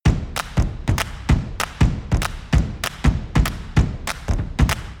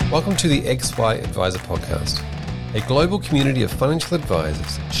Welcome to the XY Advisor Podcast, a global community of financial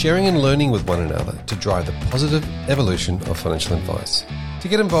advisors sharing and learning with one another to drive the positive evolution of financial advice. To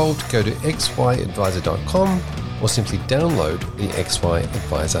get involved, go to xyadvisor.com or simply download the XY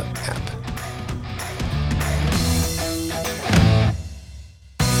Advisor app.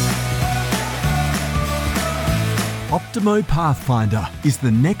 Optimo Pathfinder is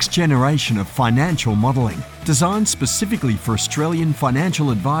the next generation of financial modelling. Designed specifically for Australian financial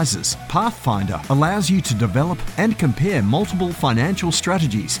advisors, Pathfinder allows you to develop and compare multiple financial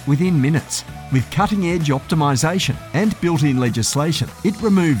strategies within minutes. With cutting-edge optimisation and built-in legislation, it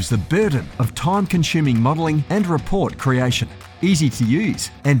removes the burden of time-consuming modelling and report creation. Easy to use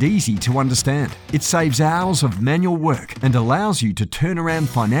and easy to understand. It saves hours of manual work and allows you to turn around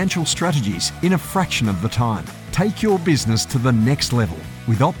financial strategies in a fraction of the time. Take your business to the next level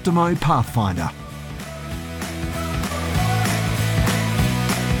with Optimo Pathfinder.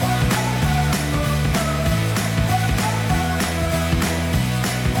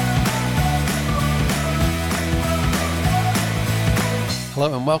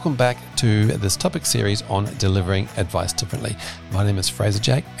 Hello and welcome back to this topic series on delivering advice differently. My name is Fraser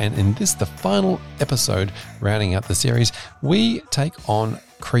Jack, and in this, the final episode rounding out the series, we take on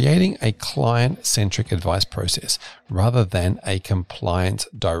creating a client-centric advice process rather than a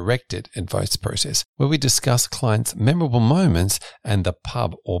compliance-directed advice process, where we discuss clients' memorable moments and the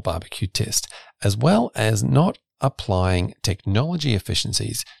pub or barbecue test, as well as not applying technology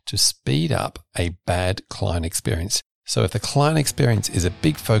efficiencies to speed up a bad client experience. So if the client experience is a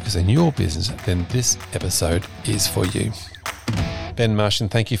big focus in your business, then this episode is for you. Ben Martian,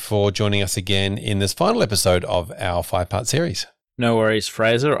 thank you for joining us again in this final episode of our 5-part series. No worries,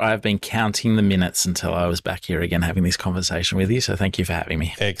 Fraser. I've been counting the minutes until I was back here again having this conversation with you, so thank you for having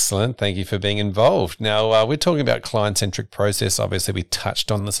me. Excellent. Thank you for being involved. Now, we're talking about client-centric process. Obviously, we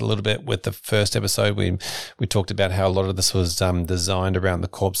touched on this a little bit with the first episode. We talked about how a lot of this was designed around the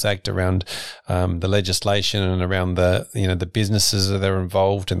Corps Act, around the legislation and around the businesses that are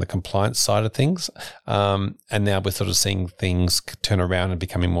involved in the compliance side of things. And now we're sort of seeing things turn around and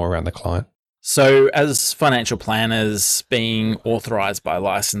becoming more around the client. So as financial planners, being authorised by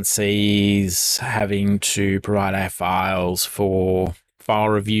licensees, having to provide our files for file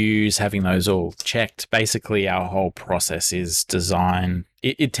reviews, having those all checked, basically our whole process is designed.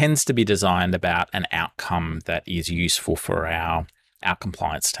 It tends to be designed about an outcome that is useful for our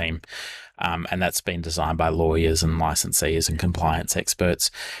compliance team. And that's been designed by lawyers and licensees and compliance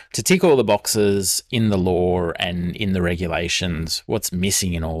experts to tick all the boxes in the law and in the regulations. What's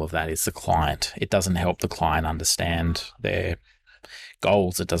missing in all of that is the client. It doesn't help the client understand their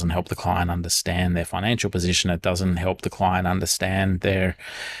goals. It doesn't help the client understand their financial position. It doesn't help the client understand the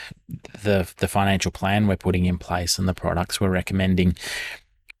financial plan we're putting in place and the products we're recommending.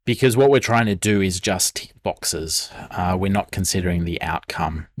 Because what we're trying to do is just tick boxes. We're not considering the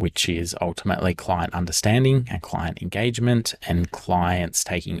outcome, which is ultimately client understanding and client engagement and clients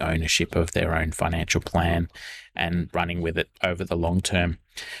taking ownership of their own financial plan and running with it over the long term.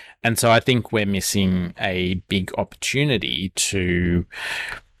 And so I think we're missing a big opportunity to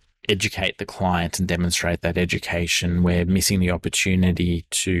educate the client and demonstrate that education. We're missing the opportunity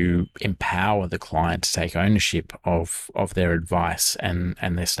to empower the client to take ownership of their advice and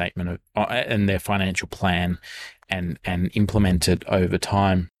their statement of and their financial plan and implement it over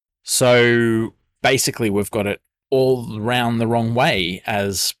time. So basically we've got it all around the wrong way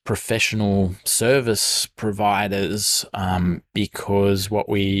as professional service providers, because what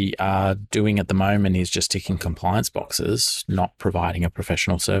we are doing at the moment is just ticking compliance boxes, not providing a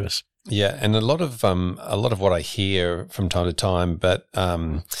professional service. Yeah, and a lot of what I hear from time to time, but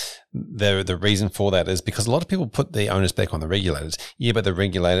the reason for that is because a lot of people put the onus back on the regulators. Yeah, but the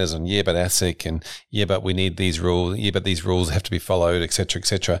regulators, and yeah, but ASIC, and yeah, but we need these rules. Yeah, but these rules have to be followed, etc.,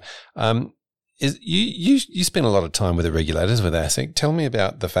 etc. You spend a lot of time with the regulators, with ASIC. Tell me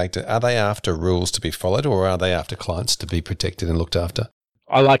about the fact that are they after rules to be followed, or are they after clients to be protected and looked after?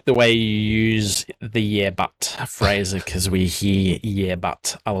 I like the way you use the yeah but, Fraser, because we hear yeah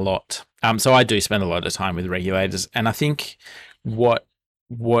but a lot. So I do spend a lot of time with regulators, and I think what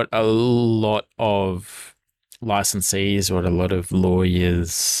a lot of licensees, what a lot of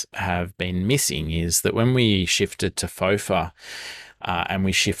lawyers have been missing is that when we shifted to FOFA and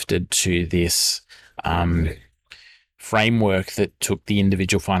we shifted to this framework that took the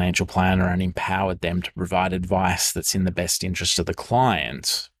individual financial planner and empowered them to provide advice that's in the best interest of the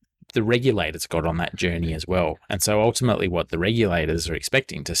client, the regulators got on that journey as well. And so ultimately what the regulators are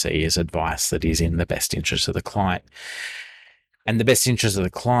expecting to see is advice that is in the best interest of the client. And the best interest of the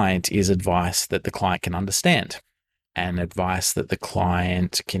client is advice that the client can understand. and advice that the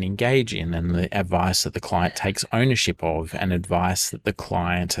client can engage in, and the advice that the client takes ownership of, and advice that the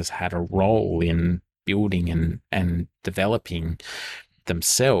client has had a role in building and developing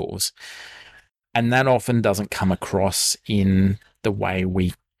themselves. And that often doesn't come across in the way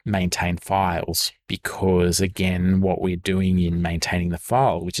we maintain files, because again, what we're doing in maintaining the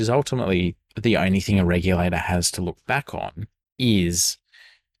file, which is ultimately the only thing a regulator has to look back on, is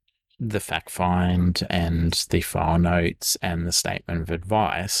the fact find and the file notes and the statement of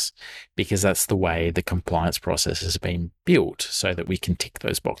advice, because that's the way the compliance process has been built, so that we can tick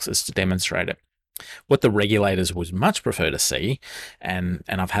those boxes to demonstrate it. What the regulators would much prefer to see, and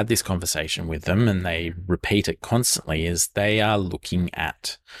I've had this conversation with them and they repeat it constantly, is they are looking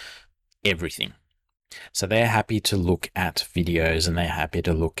at everything. So they're happy to look at videos, and they're happy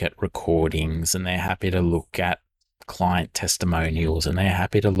to look at recordings, and they're happy to look at client testimonials, and they're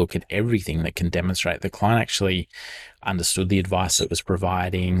happy to look at everything that can demonstrate the client actually understood the advice that was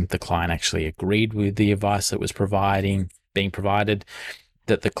providing, the client actually agreed with the advice that was being provided,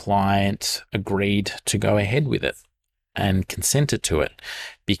 that the client agreed to go ahead with it and consented to it,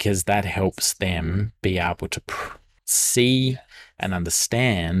 because that helps them be able to see and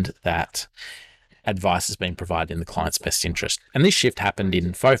understand that advice has been provided in the client's best interest. And this shift happened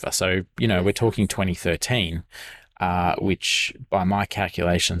in FOFA. So, we're talking 2013, which by my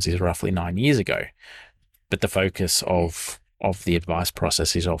calculations is roughly 9 years ago. But the focus of the advice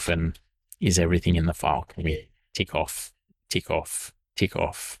process is everything in the file. Can we tick off, tick off, tick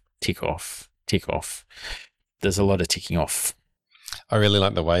off, tick off, tick off? There's a lot of ticking off. I really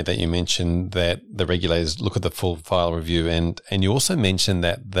like the way that you mentioned that the regulators look at the full file review, and you also mentioned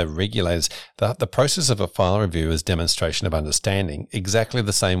that the regulators, the process of a file review is demonstration of understanding, exactly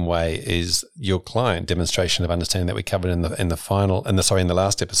the same way is your client demonstration of understanding that we covered in the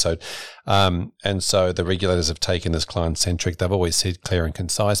last episode. And so the regulators have taken this client-centric. They've always said clear and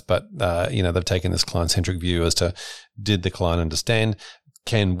concise, but they've taken this client-centric view as to, did the client understand?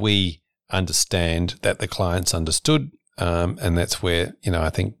 Can we understand that the client's understood? And that's where, I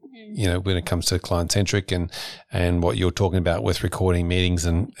think, when it comes to client-centric and what you're talking about with recording meetings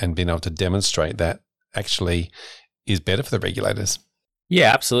and being able to demonstrate that actually is better for the regulators.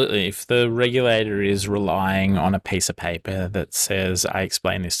 Yeah, absolutely. If the regulator is relying on a piece of paper that says, I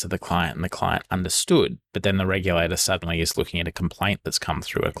explained this to the client and the client understood, but then the regulator suddenly is looking at a complaint that's come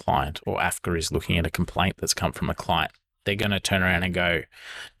through a client, or AFCA is looking at a complaint that's come from a client, they're going to turn around and go,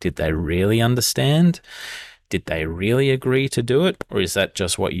 did they really understand? Did they really agree to do it? Or is that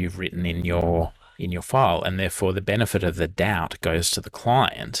just what you've written in your file? And therefore the benefit of the doubt goes to the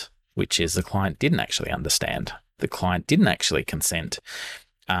client, which is the client didn't actually understand. The client didn't actually consent.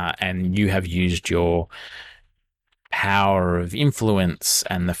 And you have used your power of influence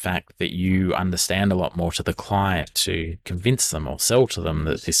and the fact that you understand a lot more to the client to convince them or sell to them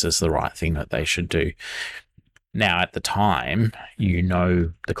that this is the right thing that they should do. Now, at the time,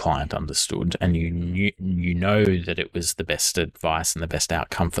 the client understood, and you know that it was the best advice and the best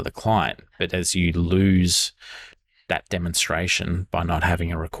outcome for the client. But as you lose that demonstration by not having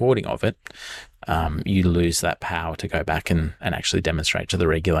a recording of it, you lose that power to go back and actually demonstrate to the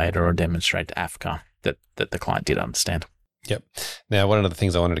regulator or demonstrate to AFCA that the client did understand. Yep. Now, one of the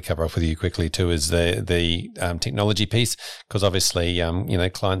things I wanted to cover off with you quickly too is the technology piece, because obviously,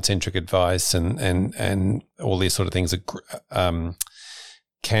 client-centric advice and all these sort of things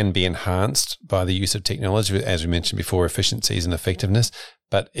can be enhanced by the use of technology, as we mentioned before, efficiencies and effectiveness.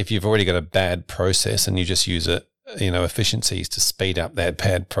 But if you've already got a bad process and you just use efficiencies to speed up that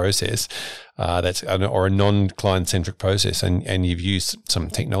bad process, or a non-client-centric process, and you've used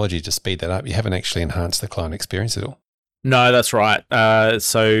some technology to speed that up, you haven't actually enhanced the client experience at all. No, that's right.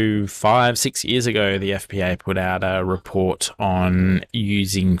 So 5-6 years ago, the FPA put out a report on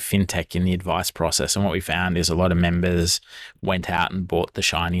using fintech in the advice process. And what we found is a lot of members went out and bought the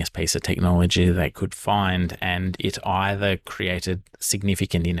shiniest piece of technology they could find, and it either created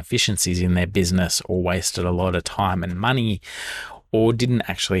significant inefficiencies in their business or wasted a lot of time and money, or didn't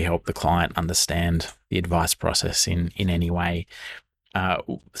actually help the client understand the advice process in any way.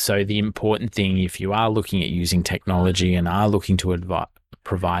 So the important thing, if you are looking at using technology and are looking to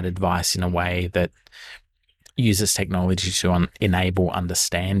provide advice in a way that uses technology to enable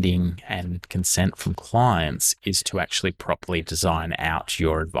understanding and consent from clients, is to actually properly design out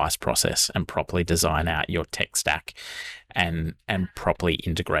your advice process and properly design out your tech stack and properly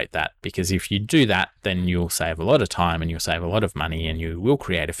integrate that. Because if you do that, then you'll save a lot of time and you'll save a lot of money, and you will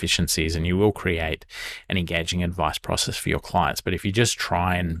create efficiencies and you will create an engaging advice process for your clients. But if you just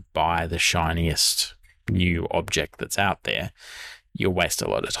try and buy the shiniest new object that's out there, you'll waste a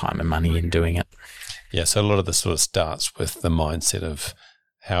lot of time and money in doing it. Yeah, so a lot of this sort of starts with the mindset of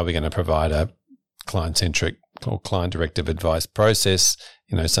how are we going to provide a client-centric or client-directive advice process,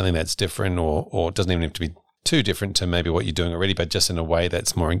 something that's different or doesn't even have to be too different to maybe what you're doing already, but just in a way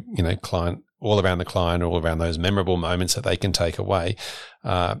that's more, client, all around the client, all around those memorable moments that they can take away,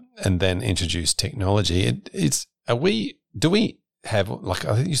 and then introduce technology. Do we have, like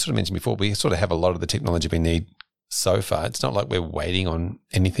I think you sort of mentioned before, we sort of have a lot of the technology we need so far. It's not like we're waiting on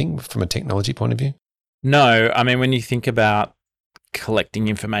anything from a technology point of view. No, I mean, when you think about collecting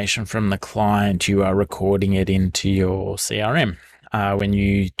information from the client, you are recording it into your CRM. When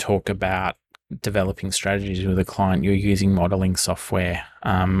you talk about developing strategies with a client, you're using modeling software.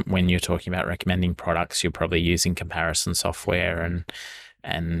 When you're talking about recommending products, you're probably using comparison software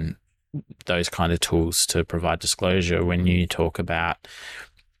and those kind of tools to provide disclosure. When you talk about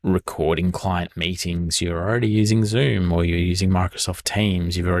recording client meetings, you're already using Zoom or you're using Microsoft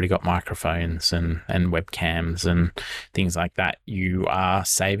Teams. You've already got microphones and webcams and things like that. You are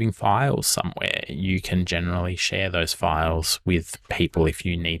saving files somewhere. You can generally share those files with people if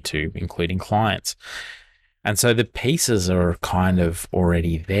you need to, including clients. And so the pieces are kind of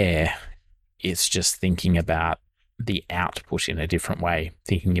already there. It's just thinking about the output in a different way,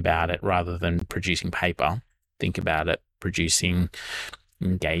 thinking about it rather than producing paper, think about it producing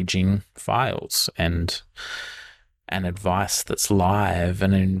engaging files and advice that's live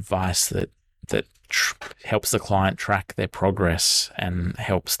and advice that helps the client track their progress and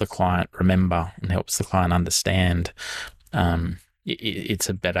helps the client remember and helps the client understand. It's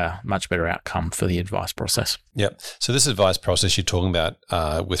a much better outcome for the advice process. Yep. So this advice process you're talking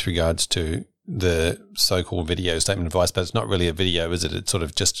about with regards to the so-called video statement of advice, but it's not really a video, is it? It's sort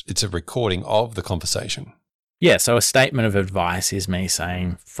of it's a recording of the conversation. Yeah, so a statement of advice is me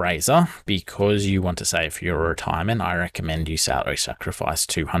saying, Fraser, because you want to save for your retirement, I recommend you salary sacrifice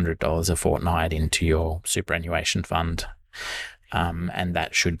 $200 a fortnight into your superannuation fund. And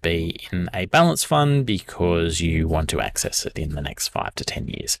that should be in a balanced fund because you want to access it in the next 5 to 10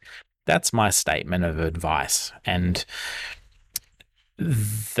 years. That's my statement of advice. And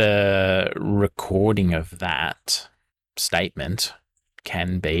the recording of that statement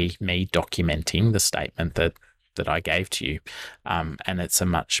can be me documenting the statement that I gave to you, and it's a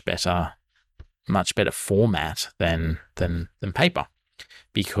much better format than paper,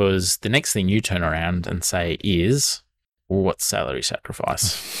 because the next thing you turn around and say is, well, what's salary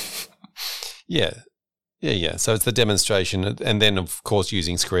sacrifice? Yeah. So it's the demonstration, and then of course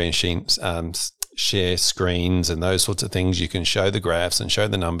using share screens and those sorts of things. You can show the graphs and show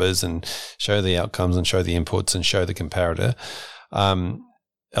the numbers and show the outcomes and show the inputs and show the comparator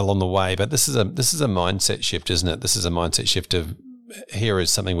along the way. But this is a mindset shift, isn't it? This is a mindset shift of here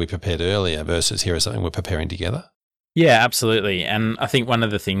is something we prepared earlier versus here is something we're preparing together. Yeah, absolutely. And I think one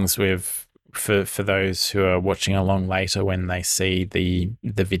of the things for those who are watching along later, when they see the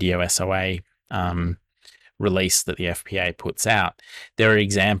video SOA release that the FPA puts out, there are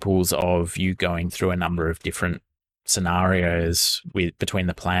examples of you going through a number of different scenarios between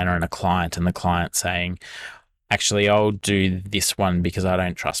the planner and a client, and the client saying, actually, I'll do this one because I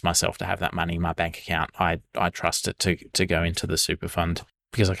don't trust myself to have that money in my bank account. I trust it to go into the super fund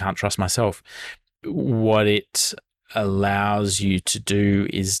because I can't trust myself. What it allows you to do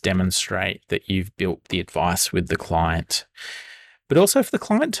is demonstrate that you've built the advice with the client. But also, if the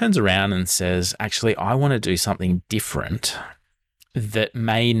client turns around and says, actually, I want to do something different that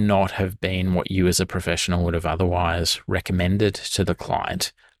may not have been what you as a professional would have otherwise recommended to the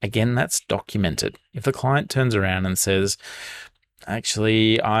client, again, that's documented. If the client turns around and says,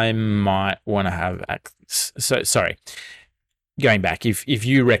 actually, I might want to have going back, if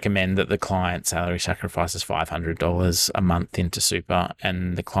you recommend that the client salary sacrifices $500 a month into super,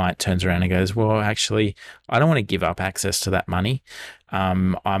 and the client turns around and goes, well, actually, I don't want to give up access to that money. I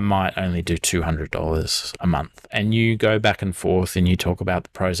might only do $200 a month. And you go back and forth and you talk about the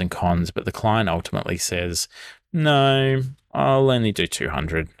pros and cons, but the client ultimately says, no, I'll only do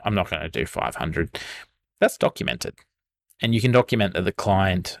 200. I'm not going to do 500. That's documented. And you can document that the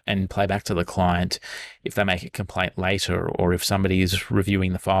client and play back to the client if they make a complaint later, or if somebody is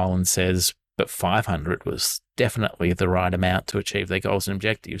reviewing the file and says, but 500 was definitely the right amount to achieve their goals and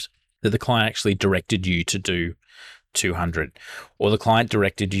objectives, that the client actually directed you to do 200, or the client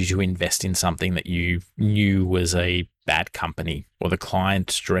directed you to invest in something that you knew was a bad company, or the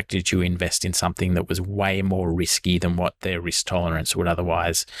client directed you to invest in something that was way more risky than what their risk tolerance would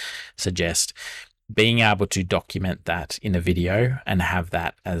otherwise suggest. Being able to document that in a video and have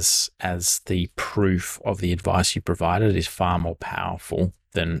that as the proof of the advice you provided is far more powerful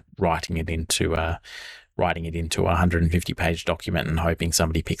than writing it into a writing it into a 150-page document and hoping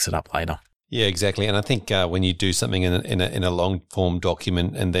somebody picks it up later. Yeah, exactly. And I think when you do something in a long form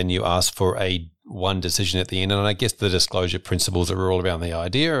document and then you ask for one decision at the end, and I guess the disclosure principles are all around the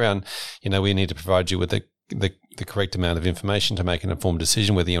idea around, we need to provide you with the correct amount of information to make an informed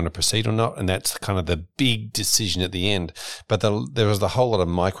decision whether you want to proceed or not. And that's kind of the big decision at the end. But there was a whole lot of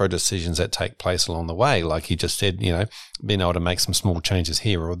micro decisions that take place along the way. Like you just said, being able to make some small changes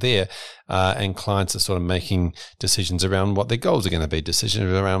here or there. And clients are sort of making decisions around what their goals are going to be,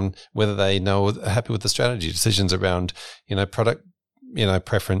 decisions around whether they are happy with the strategy, decisions around, product,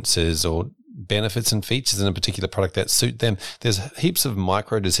 preferences or benefits and features in a particular product that suit them. There's heaps of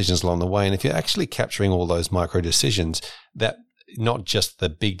micro decisions along the way. And if you're actually capturing all those micro decisions, that not just the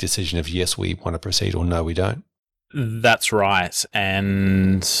big decision of yes, we want to proceed or no, we don't. That's right.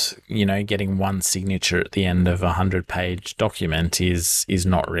 And, getting one signature at the end of a 100-page document is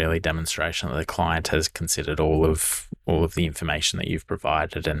not really demonstration that the client has considered all of the information that you've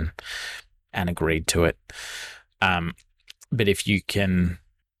provided and agreed to it. But if you can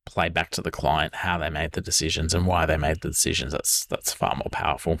play back to the client how they made the decisions and why they made the decisions, that's far more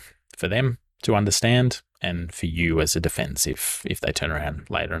powerful for them to understand and for you as a defense if they turn around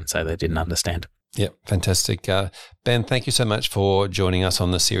later and say they didn't understand. Yeah, fantastic. Ben, thank you so much for joining us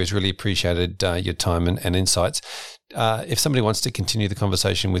on this series. Really appreciated your time and insights. If somebody wants to continue the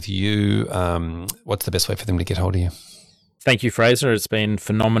conversation with you, what's the best way for them to get hold of you? Thank you, Fraser. It's been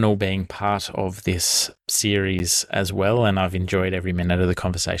phenomenal being part of this series as well, and I've enjoyed every minute of the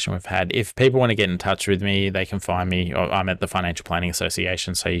conversation we've had. If people want to get in touch with me, they can find me. I'm at the Financial Planning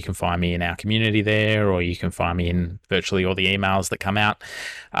Association, so you can find me in our community there, or you can find me in virtually all the emails that come out.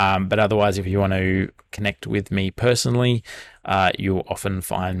 But otherwise, if you want to connect with me personally, you'll often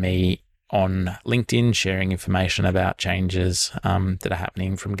find me on LinkedIn sharing information about changes that are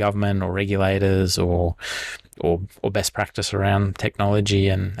happening from government or regulators or best practice around technology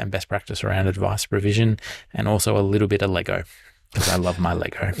and best practice around advice provision, and also a little bit of Lego because I love my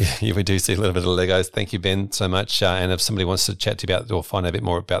Lego. Yeah, we do see a little bit of Legos. Thank you, Ben, so much. And if somebody wants to chat to you about or find out a bit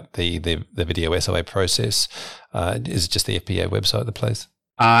more about the video SOA process, is it just the FPA website the place?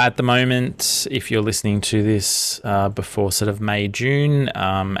 At the moment, if you're listening to this before sort of May, June,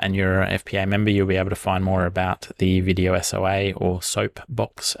 and you're an FPA member, you'll be able to find more about the Video SOA or SOAP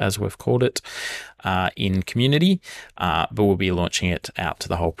box, as we've called it, in community. But we'll be launching it out to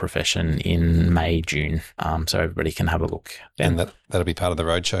the whole profession in May, June, so everybody can have a look. And that'll be part of the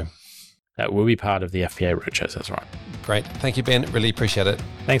roadshow. That will be part of the FPA roadshows, that's right. Great. Thank you, Ben. Really appreciate it.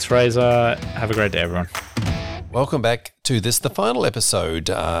 Thanks, Fraser. Have a great day, everyone. Welcome back to the final episode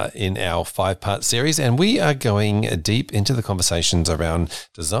in our 5-part series, and we are going deep into the conversations around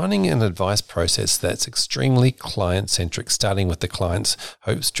designing an advice process that's extremely client-centric, starting with the client's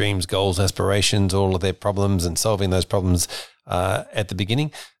hopes, dreams, goals, aspirations, all of their problems, and solving those problems at the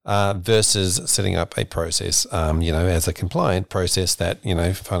beginning versus setting up a process, as a compliant process that,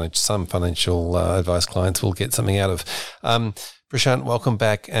 some financial advice clients will get something out of. Prashant, welcome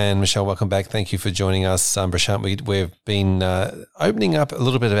back, and Michelle, welcome back. Thank you for joining us. Prashant, we've been opening up a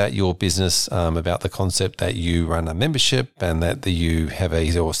little bit about your business, about the concept that you run a membership and that you have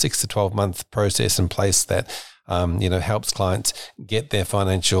a 6 to 12 month process in place that helps clients get their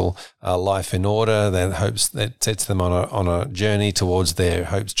financial life in order, that sets them on a journey towards their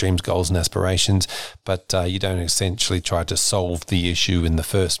hopes, dreams, goals, and aspirations. But you don't essentially try to solve the issue in the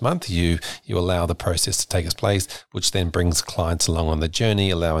first month. You allow the process to take its place, which then brings clients along on the journey,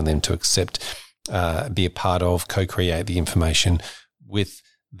 allowing them to accept, be a part of, co-create the information with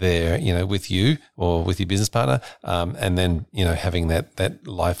with you or with your business partner, and then, having that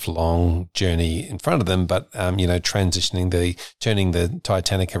lifelong journey in front of them, but, turning the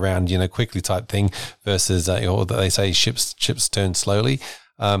Titanic around, quickly type thing versus, or they say ships turn slowly.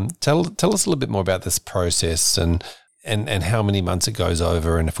 Tell us a little bit more about this process and how many months it goes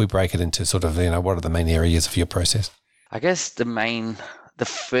over. And if we break it into sort of, what are the main areas of your process? I guess the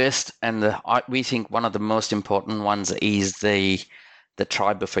first and we think one of the most important ones is the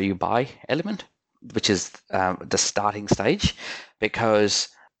try before you buy element, which is the starting stage, because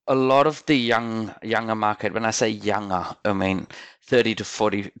a lot of the younger market, when I say younger, I mean 30 to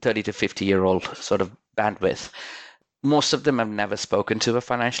 50-year-old sort of bandwidth, most of them have never spoken to a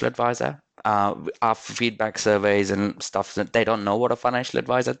financial advisor. Our feedback surveys and stuff, that they don't know what a financial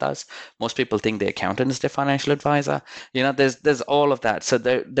advisor does. Most people think the accountant is their financial advisor. There's all of that. So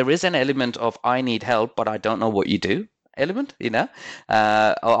there is an element of I need help, but I don't know what you do element, or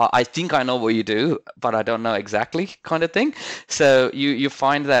I think I know what you do, but I don't know exactly kind of thing. So you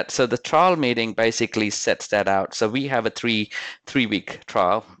find that, so the trial meeting basically sets that out. So we have a three week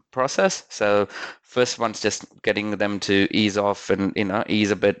trial process. So First one's just getting them to ease off and,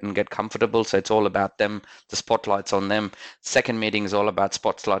 ease a bit and get comfortable. So it's all about them, the spotlight's on them. Second meeting is all about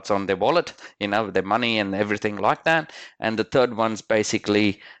spotlights on their wallet, their money and everything like that. And the third one's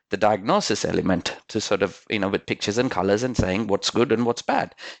basically the diagnosis element to sort of, with pictures and colors and saying what's good and what's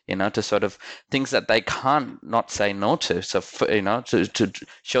bad, to sort of things that they can't not say no to. So, to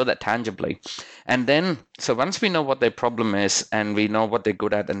show that tangibly. And then, so once we know what their problem is and we know what they're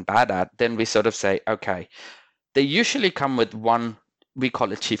good at and bad at, then we sort of say, okay, they usually come with one, we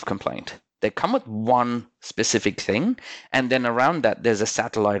call it chief complaint. They come with one specific thing, and then around that, there's a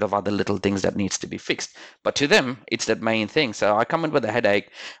satellite of other little things that needs to be fixed. But to them, it's that main thing. So I come in with a headache.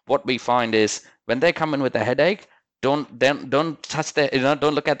 What we find is when they come in with a headache, don't touch their,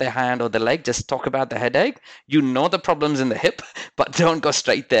 don't look at their hand or the leg. Just talk about the headache. The problem's in the hip, but don't go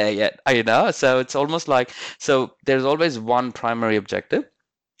straight there yet. So it's almost like, so there's always one primary objective.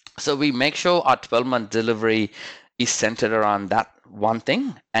 So we make sure our 12-month delivery is centered around that one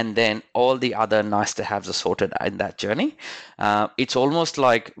thing, and then all the other nice to haves are sorted in that journey. It's almost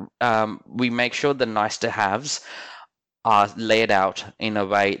like we make sure the nice to haves are laid out in a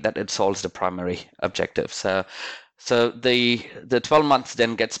way that it solves the primary objective. So the 12 months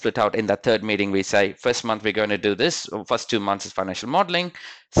then get split out in that third meeting. We say, first month we're going to do this. First 2 months is financial modeling.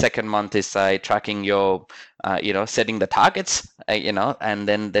 Second month is tracking your, setting the targets, and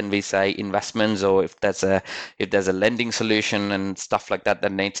then we say investments, or if there's a lending solution and stuff like that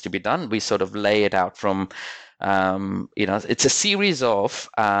needs to be done, we sort of lay it out from, it's a series of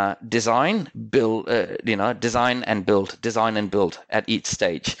design and build at each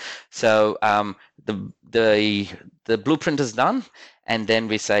stage. So the blueprint is done, and then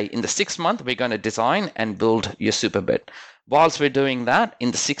we say in the 6th month we're going to design and build your super bit. Whilst we're doing that,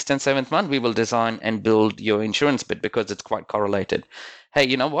 in the 6th and 7th month we will design and build your insurance bit, because it's quite correlated. Hey,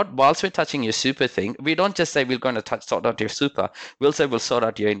 you know what? Whilst we're touching your super thing, we don't just say we're going to sort out your super. We'll say we'll sort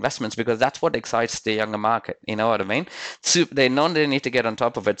out your investments, because that's what excites the younger market. You know what I mean? They know they need to get on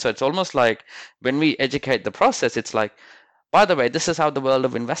top of it. So it's almost like when we educate the process, it's like, by the way, this is how the world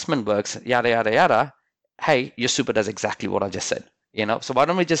of investment works, yada, yada, yada. Hey, your super does exactly what I just said. So why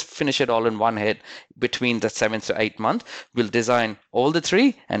don't we just finish it all in one hit between the 7th to 8th month? We'll design all the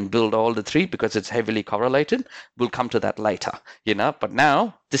 3 and build all the 3, because it's heavily correlated. We'll come to that later, but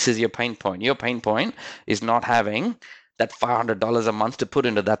now this is your pain point. Your pain point is not having that $500 a month to put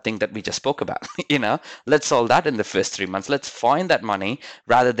into that thing that we just spoke about. Let's solve that in the first 3 months. Let's find that money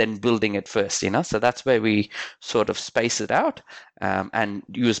rather than building it first. So that's where we sort of space it out and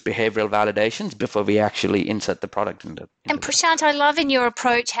use behavioral validations before we actually insert the product into. And Prashant, I love in your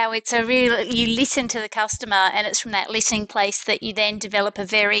approach how it's you listen to the customer, and it's from that listening place that you then develop a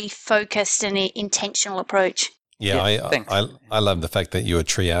very focused and intentional approach. Yeah, I love the fact that you are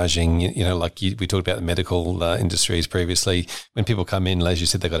triaging, we talked about the medical industries previously. When people come in, as you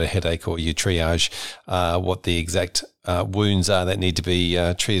said, they've got a headache, or you triage what the exact wounds are that need to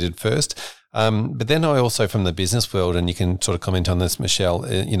be treated first. But then I also, from the business world, and you can sort of comment on this, Michelle,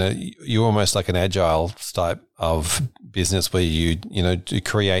 you're almost like an agile type of business where you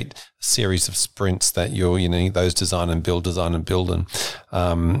create a series of sprints that those design and build.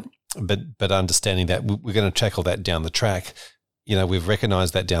 But understanding that we're going to tackle that down the track, we've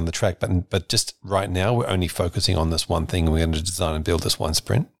recognized that down the track, but just right now we're only focusing on this one thing, and we're going to design and build this one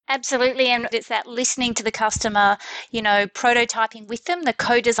sprint. Absolutely, and it's that listening to the customer, prototyping with them, the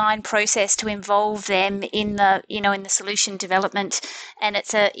co-design process to involve them in the, in the solution development, and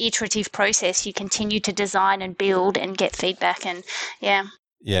it's a iterative process. You continue to design and build and get feedback, and yeah.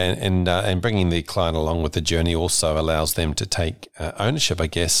 Yeah, and bringing the client along with the journey also allows them to take ownership, I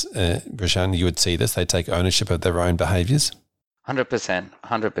guess. Prashant, you would see this. They take ownership of their own behaviours.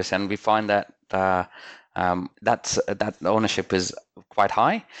 100%. We find that that ownership is quite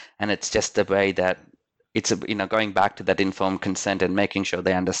high, and it's just the way that it's going back to that informed consent and making sure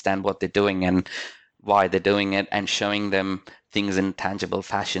they understand what they're doing and why they're doing it, and showing them things in tangible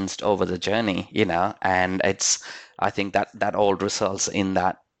fashions over the journey. And I think that all results in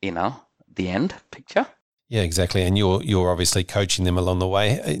that the end picture. Yeah, exactly. And you're obviously coaching them along the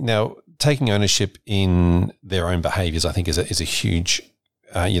way. Now, taking ownership in their own behaviours, I think, is a huge,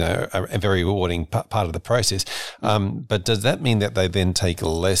 a very rewarding part of the process. But does that mean that they then take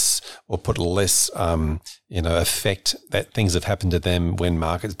less, or put less, effect that things have happened to them when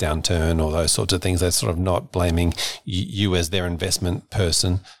markets downturn or those sorts of things? They're sort of not blaming you as their investment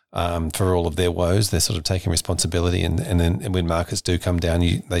person for all of their woes. They're sort of taking responsibility, and then when markets do come down,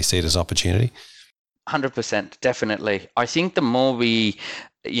 they see it as opportunity. 100%, definitely. I think the more we,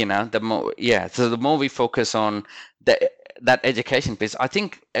 the more we focus on that education piece, I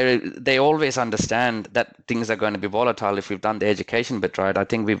think they always understand that things are going to be volatile if we've done the education bit right. I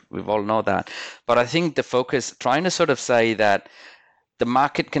think we've all know that. But I think the focus, trying to sort of say that the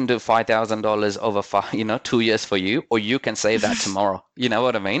market can do $5,000 over 2 years for you, or you can save that tomorrow. You know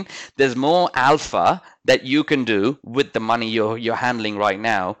what I mean? There's more alpha that you can do with the money you're handling right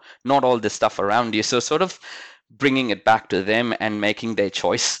now, not all this stuff around you. So sort of bringing it back to them and making their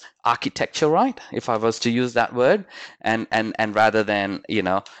choice architecture right, if I was to use that word, and rather than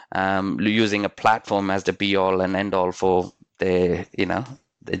using a platform as the be all and end all for their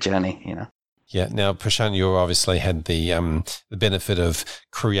their journey. Yeah. Now, Prashant, you obviously had the benefit of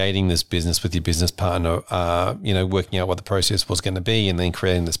creating this business with your business partner, working out what the process was going to be, and then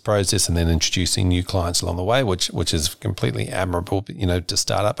creating this process, and then introducing new clients along the way, which is completely admirable, to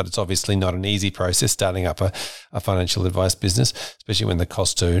start up. But it's obviously not an easy process starting up a financial advice business, especially when the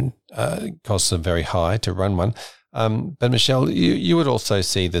costs are very high to run one. But Michelle, you would also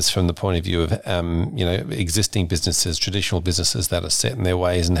see this from the point of view of, existing businesses, traditional businesses that are set in their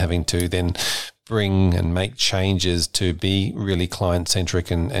ways and having to then bring and make changes to be really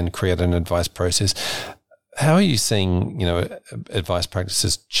client-centric and create an advice process. How are you seeing, advice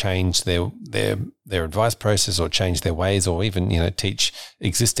practices change their advice process or change their ways, or even, teach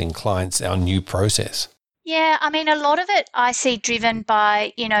existing clients our new process? Yeah, I mean, a lot of it I see driven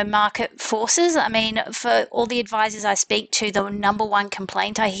by, market forces. I mean, for all the advisors I speak to, the number one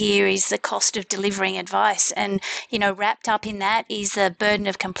complaint I hear is the cost of delivering advice. And, wrapped up in that is the burden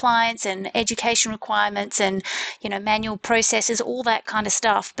of compliance and education requirements and, manual processes, all that kind of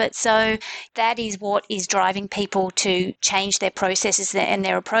stuff. But so that is what is driving people to change their processes and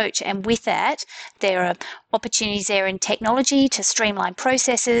their approach. And with that, there are opportunities there in technology to streamline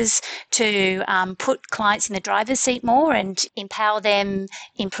processes, to put clients in the driver's seat more and empower them,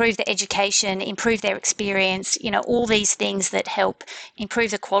 improve their education, improve their experience, all these things that help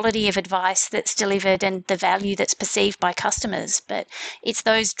improve the quality of advice that's delivered and the value that's perceived by customers. But it's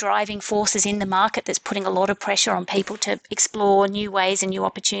those driving forces in the market that's putting a lot of pressure on people to explore new ways and new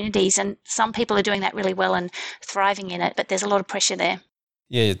opportunities. And some people are doing that really well and thriving in it, but there's a lot of pressure there.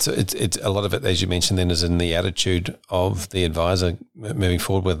 Yeah, it's a lot of it, as you mentioned, then is in the attitude of the advisor moving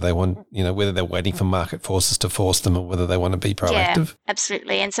forward, whether they want, whether they're waiting for market forces to force them or whether they want to be proactive. Yeah,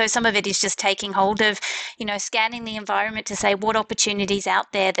 absolutely. And so some of it is just taking hold of, scanning the environment to say what opportunities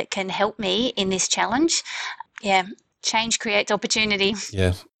out there that can help me in this challenge. Yeah, change creates opportunity.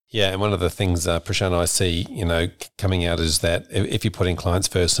 Yeah. Yeah, and one of the things, Prashant, I see, coming out is that if you're putting clients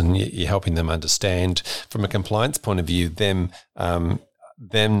first and you're helping them understand from a compliance point of view, them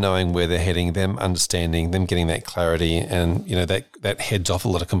knowing where they're heading, them understanding, them getting that clarity, and that heads off a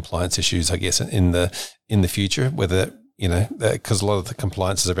lot of compliance issues, I guess, in the future. Whether because a lot of the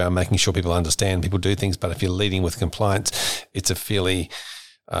compliance is around making sure people understand, people do things. But if you're leading with compliance, it's a fairly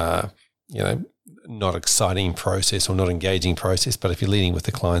not exciting process or not engaging process. But if you're leading with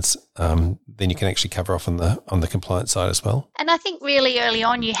the clients, then you can actually cover off on the compliance side as well. And I think really early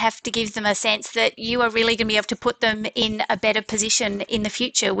on, you have to give them a sense that you are really going to be able to put them in a better position in the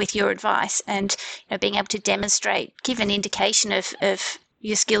future with your advice, and being able to demonstrate, give an indication of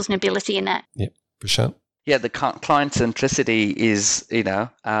your skills and ability in that. Yep, Prashant. Yeah, the client centricity is,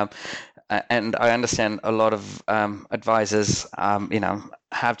 and I understand a lot of advisors,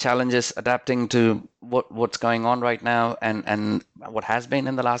 have challenges adapting to what's going on right now and what has been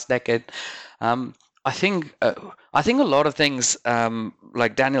in the last decade. I think a lot of things,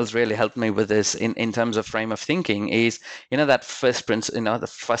 like Daniel's really helped me with this in terms of frame of thinking, is that first the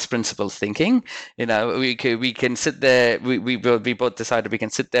first principle thinking. We can sit there. We both decided we can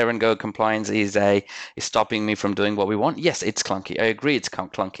sit there and go, compliance is stopping me from doing what we want. Yes, it's clunky. I agree, it's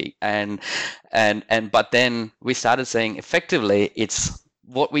clunky. And but then we started saying, effectively, it's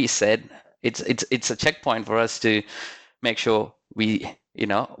what we said. It's a checkpoint for us to make sure we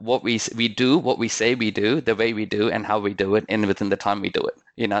what we do, what we say we do, the way we do, and how we do it, and within the time we do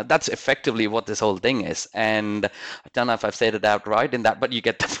it. That's effectively what this whole thing is. And I don't know if I've said it out right in that, but you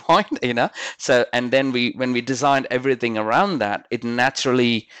get the point. So, and then when we designed everything around that, it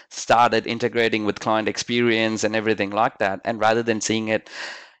naturally started integrating with client experience and everything like that. And rather than seeing it,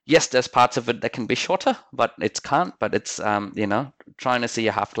 yes, there's parts of it that can be shorter, but it's trying to see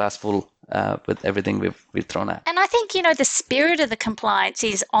a half glass full with everything we've thrown at. And I think, the spirit of the compliance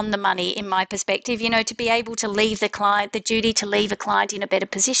is on the money in my perspective, to be able to leave the duty to leave a client in a better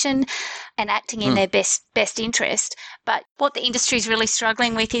position and acting in their best interest. But what the industry is really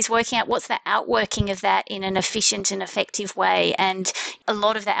struggling with is working out what's the outworking of that in an efficient and effective way. And a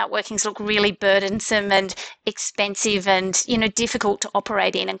lot of the outworkings look really burdensome and expensive and, difficult to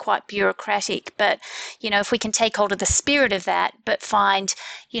operate in and quite bureaucratic. But, if we can take hold of the spirit of that, but find,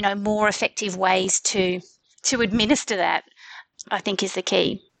 more effective ways to administer that, I think is the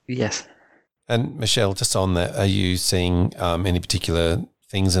key. Yes. And Michelle, just on that, are you seeing any particular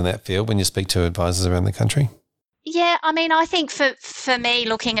things in that field when you speak to advisors around the country? Yeah, I think for me,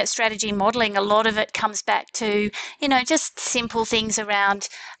 looking at strategy modelling, a lot of it comes back to, just simple things around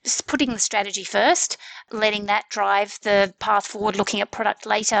just putting the strategy first, letting that drive the path forward, looking at product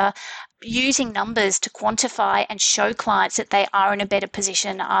later, using numbers to quantify and show clients that they are in a better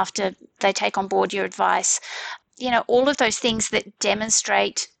position after they take on board your advice. All of those things that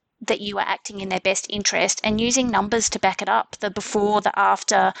demonstrate that you are acting in their best interest and using numbers to back it up, the before, the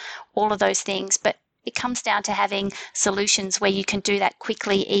after, all of those things. But it comes down to having solutions where you can do that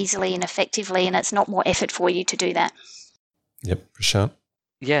quickly, easily and effectively, and it's not more effort for you to do that. Yep, Prashant.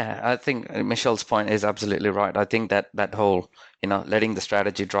 Yeah, I think Michelle's point is absolutely right. I think that whole, letting the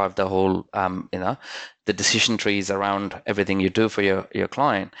strategy drive the whole, the decision trees around everything you do for your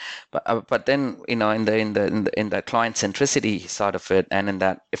client. But then, in the client centricity side of it, and in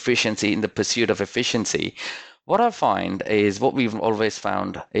that efficiency, in the pursuit of efficiency, what I find is what we've always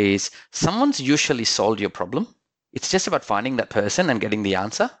found is someone's usually solved your problem. It's just about finding that person and getting the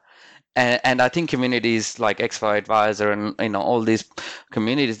answer. And I think communities like X5 Advisor and all these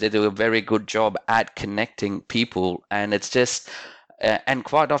communities, they do a very good job at connecting people. And it's just and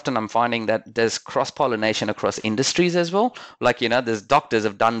quite often I'm finding that there's cross-pollination across industries as well. Like, there's doctors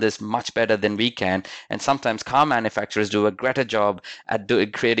have done this much better than we can. And sometimes car manufacturers do a greater job at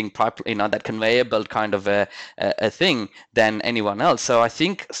creating that conveyor belt kind of a thing than anyone else. So I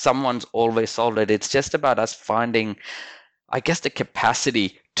think someone's always solved it. It's just about us finding, I guess, the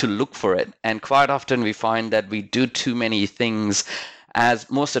capacity to look for it. And quite often we find that we do too many things,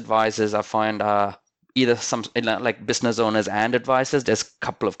 as most advisors I find are either some like business owners and advisors. There's a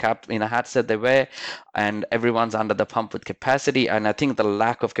couple of hats that they wear, and everyone's under the pump with capacity. And I think the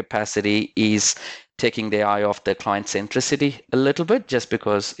lack of capacity is taking the eye off the client centricity a little bit, just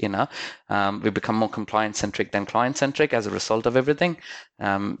because we become more compliance centric than client centric as a result of everything.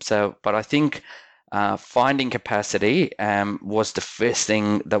 But I think finding capacity was the first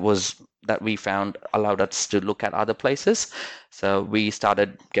thing that we found allowed us to look at other places. So we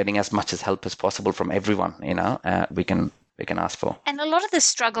started getting as much as help as possible from everyone, we can ask for. And a lot of the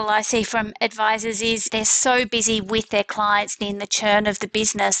struggle I see from advisors is they're so busy with their clients and in the churn of the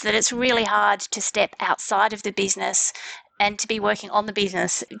business that it's really hard to step outside of the business and to be working on the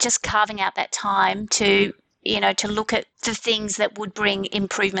business, just carving out that time to look at the things that would bring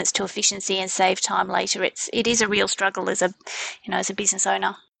improvements to efficiency and save time later. It is a real struggle as a business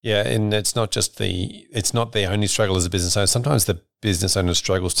owner. Yeah, and it's not the only struggle as a business owner. Sometimes the business owner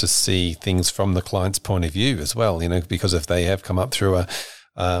struggles to see things from the client's point of view as well, because if they have come up through a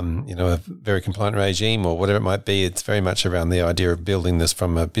very compliant regime or whatever it might be, it's very much around the idea of building this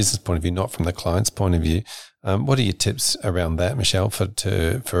from a business point of view, not from the client's point of view. What are your tips around that, Michelle,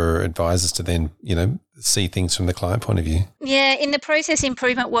 for advisors to then, see things from the client point of view? Yeah, in the process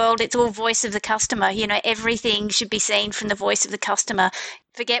improvement world, it's all voice of the customer. Everything should be seen from the voice of the customer.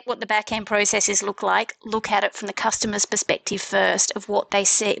 Forget what the back-end processes look like. Look at it from the customer's perspective first, of what they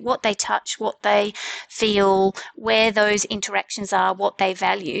see, what they touch, what they feel, where those interactions are, what they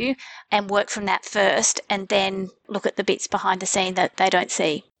value, and work from that first, and then look at the bits behind the scene that they don't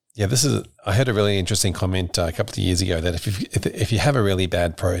see. Yeah, I heard a really interesting comment a couple of years ago that if you have a really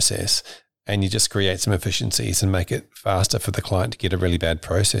bad process and you just create some efficiencies and make it faster for the client to get a really bad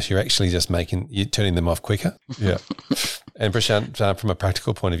process, you're actually just you're turning them off quicker. Yeah. And Prashant, from a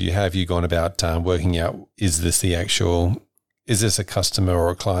practical point of view, how have you gone about working out, is this a customer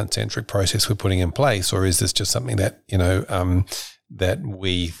or a client-centric process we're putting in place, or is this just something that, that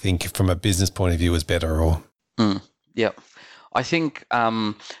we think from a business point of view is better? Or Yeah. I think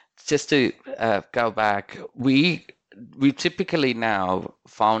just to go back, we typically now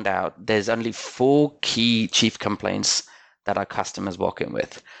found out there's only 4 key chief complaints that our customers walk in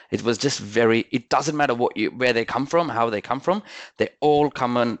with. It was just it doesn't matter where they come from, how they come from, they all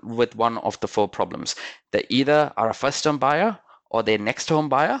come in with one of the 4 problems. They either are a first-home buyer, or they're next-home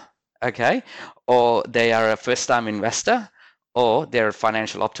buyer, okay, or they are a first-time investor, or they're a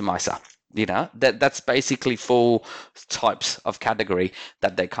financial optimizer. That's basically 4 types of category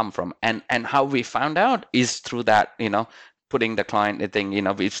that they come from. And how we found out is through that, putting the client thing,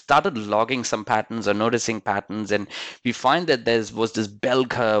 we've started logging some patterns or noticing patterns, and we find that there was this bell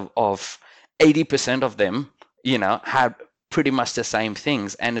curve of 80% of them, had pretty much the same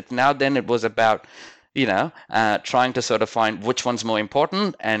things. And it was about, trying to sort of find which one's more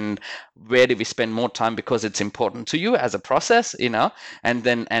important and where do we spend more time because it's important to you as a process,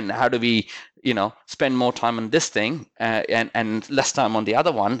 and how do we, spend more time on this thing and less time on the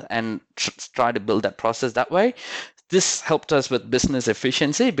other one, and try to build that process that way. This helped us with business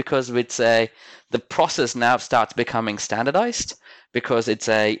efficiency because the process now starts becoming standardized because it's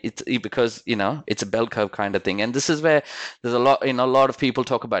a bell curve kind of thing. And this is where there's a lot of people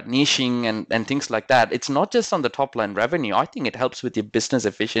talk about niching and things like that. It's not just on the top line revenue. I think it helps with your business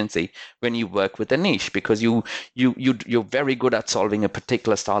efficiency when you work with a niche because you're very good at solving a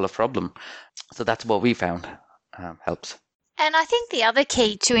particular style of problem. So that's what we found helps. And I think the other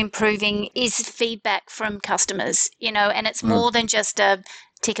key to improving is feedback from customers, and it's more than just a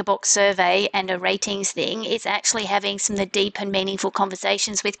ticker box survey and a ratings thing. It's actually having some of the deep and meaningful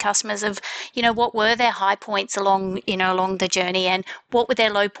conversations with customers of, what were their high points along the journey, and what were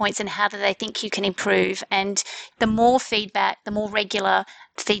their low points, and how do they think you can improve. And the more feedback, the more regular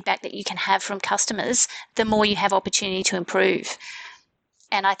feedback that you can have from customers, the more you have opportunity to improve.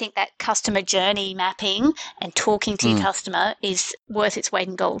 And I think that customer journey mapping and talking to your customer is worth its weight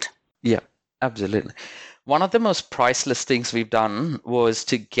in gold. Yeah, absolutely. One of the most priceless things we've done was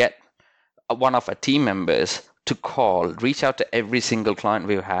to get one of our team members to reach out to every single client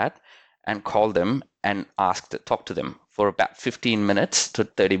we've had and call them and talk to them for about 15 minutes to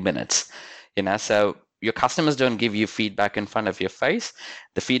 30 minutes. So your customers don't give you feedback in front of your face.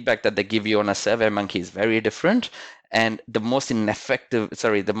 The feedback that they give you on a SurveyMonkey is very different. And the most inexpensive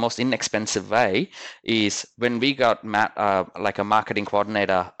way is when we got Matt, like a marketing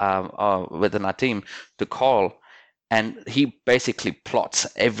coordinator within our team, to call, and he basically plots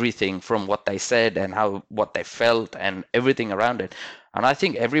everything from what they said and what they felt and everything around it. And I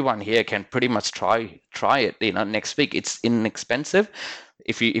think everyone here can pretty much try it. Next week. It's inexpensive.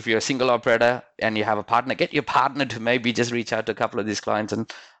 If you're a single operator and you have a partner, get your partner to maybe just reach out to a couple of these clients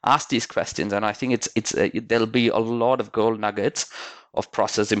and ask these questions. And I think there'll be a lot of gold nuggets of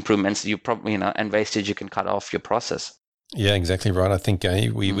process improvements you probably and wastage you can cut off your process. Yeah, exactly right. I think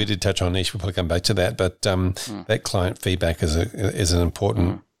we did touch on niche. We'll probably come back to that, but that client feedback is an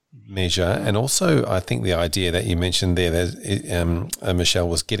important measure. And also, I think the idea that you mentioned there, Michelle,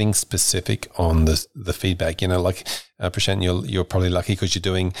 was getting specific on the feedback. Prashant, you're probably lucky because you're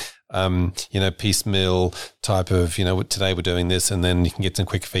doing, piecemeal type of, today we're doing this, and then you can get some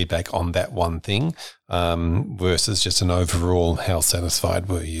quick feedback on that one thing, versus just an overall, how satisfied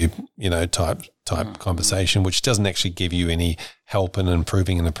were you, type conversation, which doesn't actually give you any help in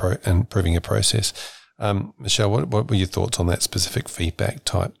improving a process. Michelle, what were your thoughts on that specific feedback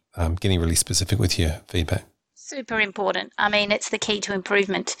type? Getting really specific with your feedback. Super important. I mean, it's the key to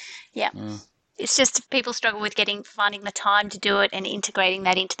improvement. Yeah. It's just people struggle with finding the time to do it and integrating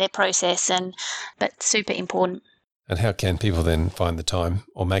that into their process, but super important. And how can people then find the time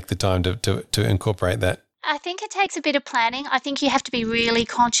or make the time to incorporate that? I think it takes a bit of planning. I think you have to be really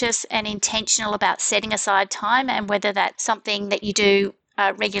conscious and intentional about setting aside time, and whether that's something that you do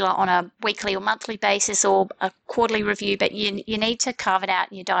regular on a weekly or monthly basis or a quarterly review, but you need to carve it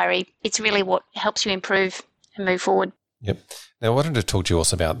out in your diary. It's really what helps you improve and move forward. Yep. Now, I wanted to talk to you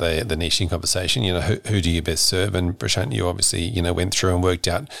also about the niching conversation. Who do you best serve? And Prashant, you obviously went through and worked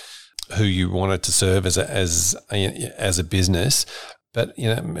out who you wanted to serve as a business. But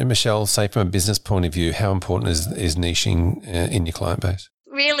Michelle, say from a business point of view, how important is niching in your client base?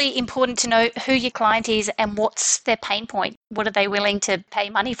 Really important to know who your client is and what's their pain point. What are they willing to pay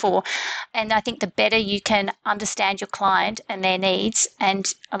money for? And I think the better you can understand your client and their needs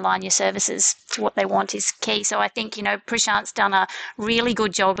and align your services to what they want is key. So I think, Prashant's done a really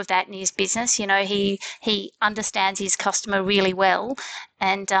good job of that in his business. He understands his customer really well,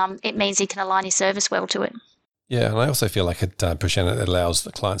 and it means he can align his service well to it. Yeah, and I also feel like Prashant, it allows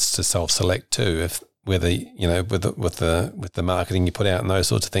the clients to self-select too, whether with the marketing you put out and those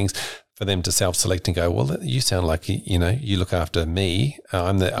sorts of things, for them to self-select and go, well, you sound like you look after me.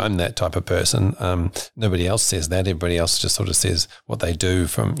 I'm that type of person. Nobody else says that. Everybody else just sort of says what they do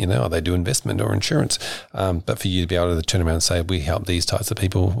from they do investment or insurance. But for you to be able to turn around and say, we help these types of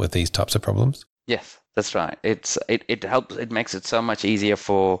people with these types of problems. Yes, that's right. It helps. It makes it so much easier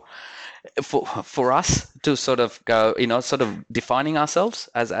for us to sort of go, sort of defining ourselves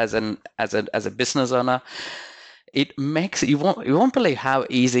as a business owner. it makes you won't believe how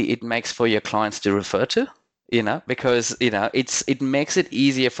easy it makes for your clients to refer to. Because it makes it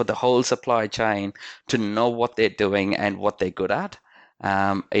easier for the whole supply chain to know what they're doing and what they're good at.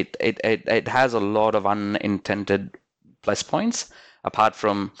 It has a lot of unintended plus points. Apart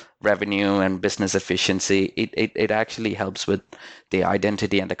from revenue and business efficiency, it actually helps with the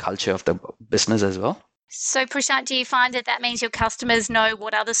identity and the culture of the business as well. So, Prashant, do you find that means your customers know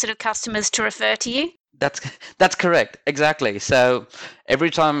what other sort of customers to refer to you? That's correct. Exactly. So every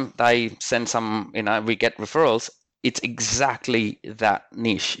time they send some, we get referrals, it's exactly that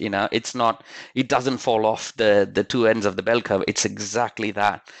niche. It doesn't fall off the two ends of the bell curve. It's exactly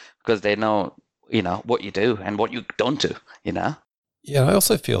that, because they know, what you do and what you don't do, Yeah, I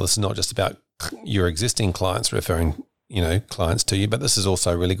also feel this is not just about your existing clients referring, clients to you, but this is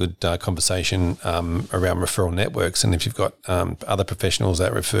also a really good conversation around referral networks. And if you've got other professionals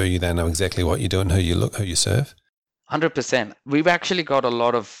that refer you, they know exactly what you do and who you serve. 100%. We've actually got a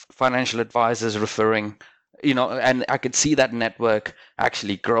lot of financial advisors referring, and I could see that network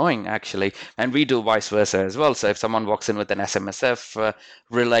actually growing, and we do vice versa as well. So if someone walks in with an SMSF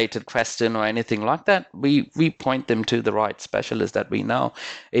related question or anything like that, we point them to the right specialist that we know.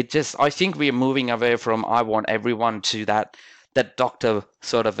 I think we are moving away from I want everyone to that doctor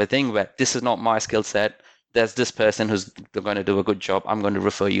sort of a thing where this is not my skill set. There's this person who's going to do a good job. I'm going to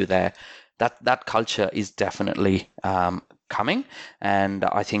refer you there. That culture is definitely coming, and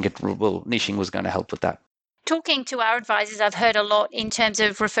I think niching was going to help with that. Talking to our advisors, I've heard a lot in terms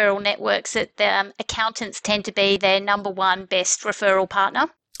of referral networks that the accountants tend to be their number one best referral partner.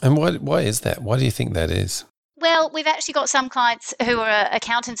 And why is that? Why do you think that is? Well, we've actually got some clients who are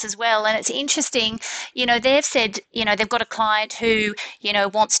accountants as well, and it's interesting, they've said, they've got a client who,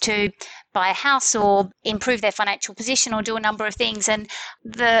 wants to buy a house or improve their financial position or do a number of things, and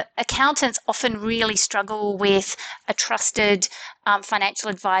the accountants often really struggle with a trusted financial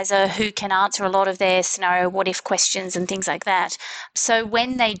advisor who can answer a lot of their scenario what-if questions and things like that. So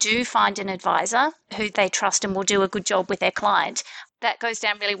when they do find an advisor who they trust and will do a good job with their client, that goes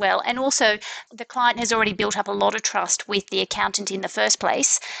down really well. And also the client has already built up a lot of trust with the accountant in the first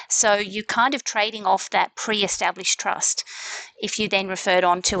place. So you're kind of trading off that pre-established trust if you then referred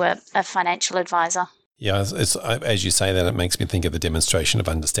on to a financial advisor. Yeah, it's as you say that, it makes me think of the demonstration of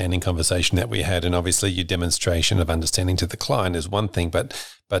understanding conversation that we had. And obviously your demonstration of understanding to the client is one thing, but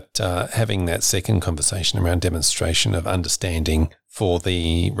having that second conversation around demonstration of understanding for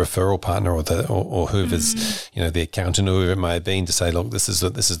the referral partner or whoever's, the accountant or whoever it may have been, to say, look, this is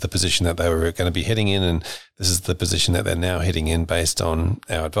the position that they were going to be heading in, and this is the position that they're now heading in based on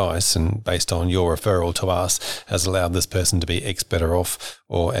our advice and based on your referral to us, has allowed this person to be X better off,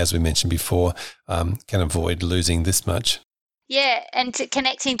 or as we mentioned before, can avoid losing this much. Yeah, and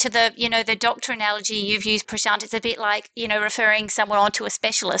connecting to the, the doctor analogy you've used, Prashant, it's a bit like, referring someone on to a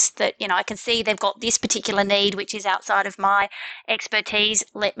specialist that, I can see they've got this particular need, which is outside of my expertise.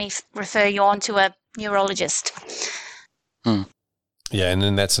 Let me refer you on to a neurologist. Yeah, and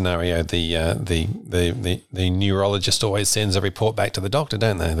in that scenario, the neurologist always sends a report back to the doctor,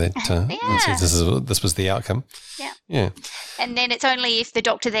 don't they? That says this was the outcome. Yeah. And then it's only if the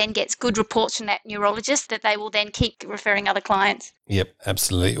doctor then gets good reports from that neurologist that they will then keep referring other clients. Yep,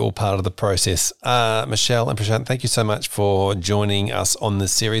 absolutely. All part of the process. Michelle and Prashant, thank you so much for joining us on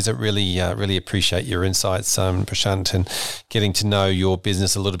this series. I really appreciate your insights, Prashant, and getting to know your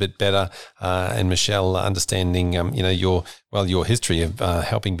business a little bit better, and Michelle understanding, your history of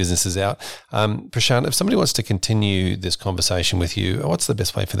helping businesses out. Prashant, if somebody wants to continue this conversation with you, what's the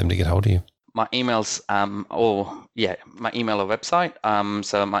best way for them to get hold of you? My email's my email or website.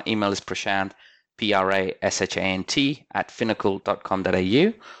 So my email is Prashant, Prashant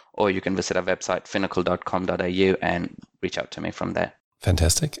 @finacle.com.au, or you can visit our website finacle.com.au and reach out to me from there.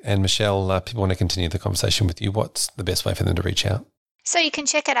 Fantastic. And Michelle, people want to continue the conversation with you. What's the best way for them to reach out? So you can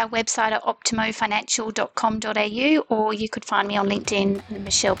check out our website at optimofinancial.com.au, or you could find me on LinkedIn,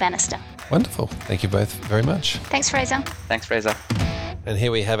 Michelle Bannister. Wonderful. Thank you both very much. Thanks, Fraser. Thanks, Fraser. And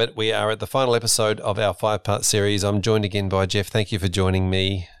here we have it. We are at the final episode of our 5-part series. I'm joined again by Jeff. Thank you for joining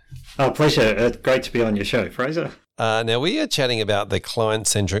me. Oh, pleasure. Great to be on your show, Fraser. Now, we are chatting about the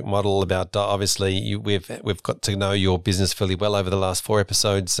client-centric model, about obviously we've got to know your business fairly well over the last 4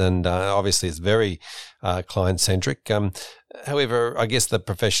 episodes, and obviously it's very client-centric. However, I guess the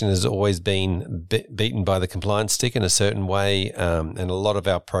profession has always been beaten by the compliance stick in a certain way, and a lot of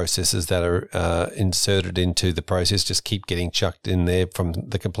our processes that are inserted into the process just keep getting chucked in there from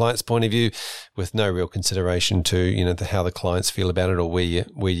the compliance point of view, with no real consideration to how the clients feel about it or where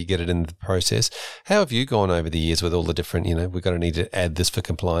you get it in the process. How have you gone over the years with all the different, we've got to need to add this for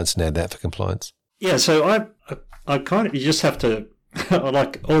compliance and add that for compliance? Yeah, so I kind of, you just have to,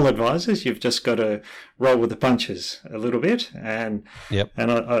 like all advisors, you've just got to roll with the punches a little bit. And Yep.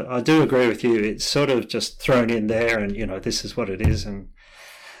 and I do agree with you. It's sort of just thrown in there and, this is what it is. And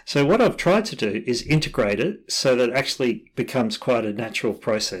so what I've tried to do is integrate it so that it actually becomes quite a natural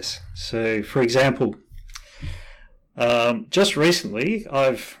process. So, for example, just recently,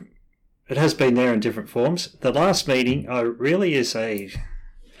 it has been there in different forms. The last meeting really is a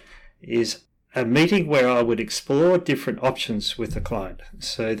meeting where I would explore different options with the client.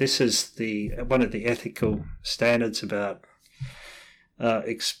 So this is one of the ethical standards about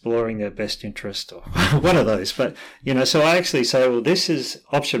exploring their best interest, or one of those. But, so I actually say, well, this is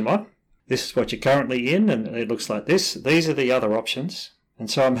option one. This is what you're currently in, and it looks like this. These are the other options. And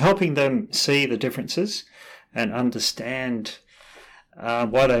so I'm helping them see the differences and understand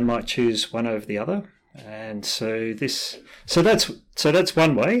why they might choose one over the other. And so that's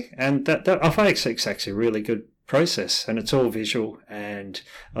one way, and that I find it's actually a really good process, and it's all visual. And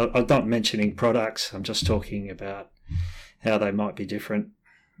I'm not mentioning products; I'm just talking about how they might be different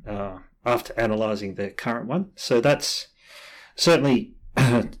after analysing the current one. So that's certainly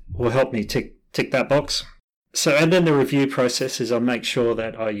will help me tick that box. So, and then the review process is I make sure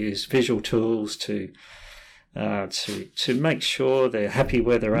that I use visual tools to make sure they're happy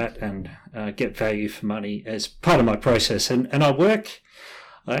where they're at and get value for money as part of my process. And I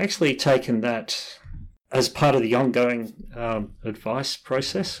actually taken that as part of the ongoing advice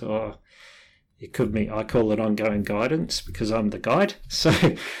process, or I call it ongoing guidance because I'm the guide. So,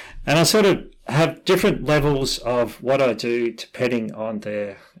 and I sort of have different levels of what I do depending on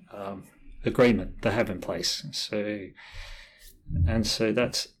their agreement they have in place. So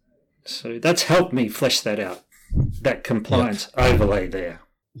that's helped me flesh that out, that compliance overlay there.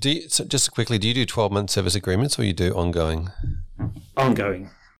 So just quickly, do you do 12-month service agreements or you do ongoing?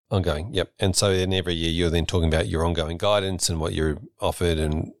 Ongoing, yep. And so then every year you're then talking about your ongoing guidance and what you're offered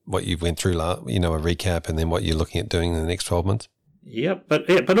and what you went through, a recap, and then what you're looking at doing in the next 12 months? Yep,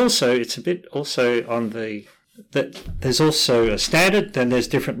 but also it's a bit also on that there's also a standard, then there's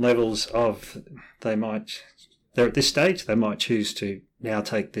different levels of they're at this stage, they might choose to now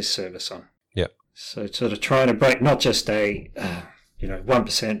take this service on. Yep. So sort of trying to break not just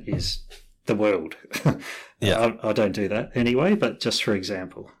 1% is the world. Yeah. I don't do that anyway, but just for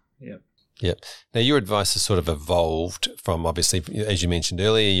example. Yeah. Yeah. Now, your advice has sort of evolved from, obviously, as you mentioned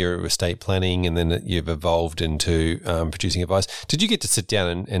earlier, your estate planning, and then you've evolved into producing advice. Did you get to sit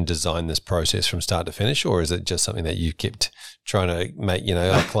down and design this process from start to finish, or is it just something that you kept trying to make,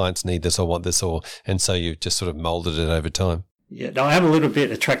 our clients need this or want this, and so you've just sort of molded it over time? Yeah, no, I am a little bit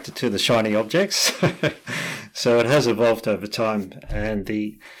attracted to the shiny objects, so it has evolved over time.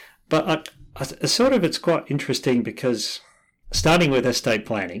 But it's quite interesting because starting with estate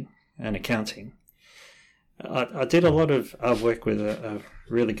planning and accounting, I did a lot of work with a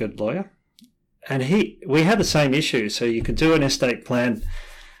really good lawyer, and we had the same issue. So you could do an estate plan,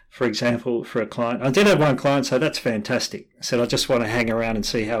 for example, for a client. I did have one client, so that's fantastic. I said, I just want to hang around and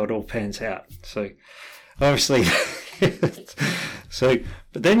see how it all pans out. So obviously,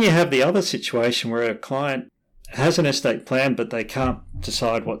 but then you have the other situation where a client has an estate plan, but they can't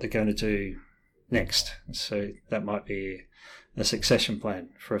decide what they're going to do next. So that might be a succession plan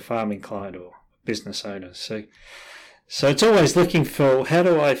for a farming client or business owner. So it's always looking for, how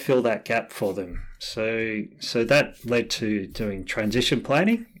do I fill that gap for them? So that led to doing transition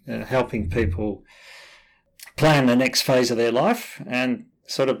planning, helping people plan the next phase of their life. And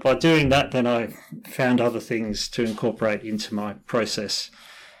sort of by doing that, then I found other things to incorporate into my process.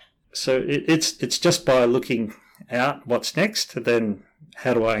 So it's just by looking out what's next, then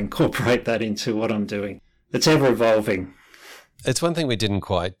how do I incorporate that into what I'm doing? It's ever evolving. It's one thing we didn't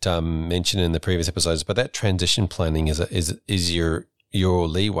quite mention in the previous episodes, but that transition planning is your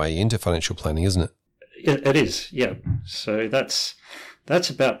leeway into financial planning, isn't it? It is, yeah. So that's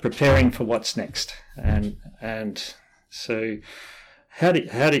about preparing for what's next, and so how do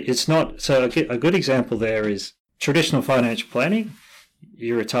it's not so a good example there is traditional financial planning.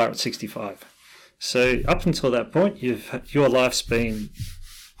 You retire at 65. So up until that point, your life's been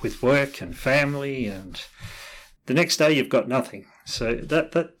with work and family, and the next day you've got nothing. So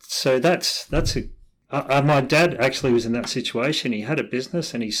that's my dad actually was in that situation. He had a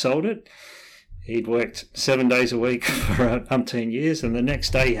business and he sold it. He'd worked 7 days a week for umpteen years, and the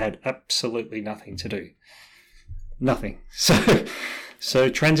next day he had absolutely nothing to do. Nothing. So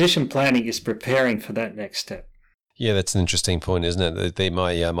transition planning is preparing for that next step. Yeah, that's an interesting point, isn't it?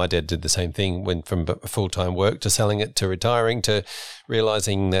 My dad did the same thing, went from full-time work to selling it to retiring to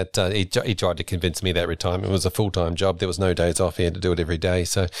realising that he tried to convince me that retirement was a full-time job. There was no days off. He had to do it every day.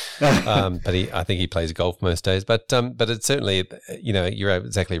 So, but I think he plays golf most days. But it's certainly, you're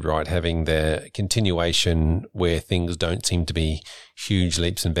exactly right, having the continuation where things don't seem to be huge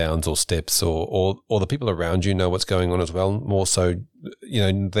leaps and bounds or steps, or the people around you know what's going on as well, more so,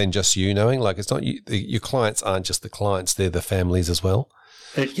 than just you knowing. Like, it's not your clients aren't just the clients, they're the families as well.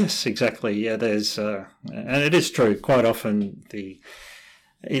 Yes, exactly. Yeah, there's, and it is true. Quite often,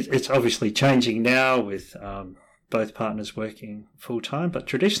 it's obviously changing now with both partners working full time. But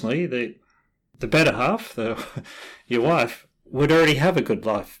traditionally, the better half, your wife, would already have a good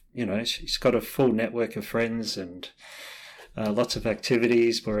life. She's got a full network of friends and lots of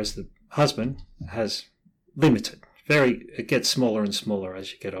activities, whereas the husband has limited. It gets smaller and smaller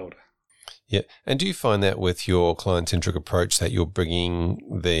as you get older. Yeah. And do you find that with your client-centric approach that you're bringing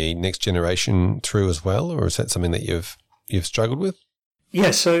the next generation through as well, or is that something that you've struggled with?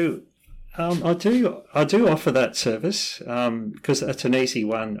 Yeah, so I do offer that service because that's an easy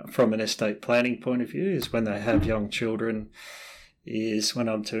one from an estate planning point of view, is when they have young children, is when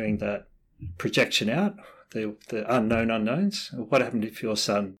I'm doing that projection out, the unknown unknowns. What happened if your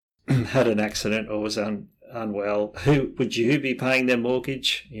son had an accident or was unwell? Who would you be paying their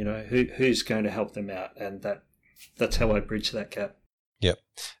mortgage? Who's going to help them out? And that's how I bridge that gap. Yep.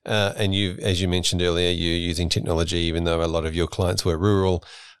 And you, as you mentioned earlier, you're using technology, even though a lot of your clients were rural.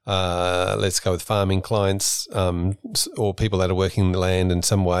 Let's go with farming clients, or people that are working the land in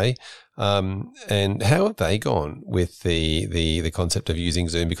some way. And how have they gone with the concept of using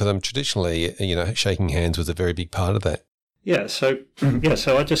Zoom? Because I'm traditionally, shaking hands was a very big part of that. Yeah. So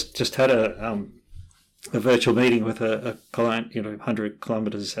I just had a virtual meeting with a client, 100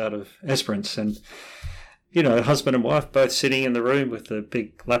 kilometres out of Esperance, and husband and wife both sitting in the room with the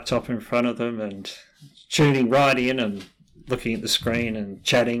big laptop in front of them and tuning right in and looking at the screen and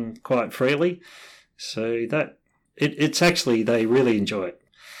chatting quite freely. So that it's actually, they really enjoy it.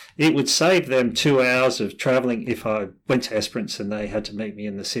 It would save them 2 hours of travelling if I went to Esperance and they had to meet me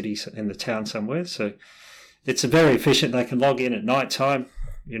in the city, in the town somewhere. So it's very efficient. They can log in at night time,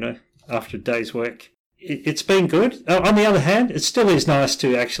 after a day's work. It's been good. On the other hand, it still is nice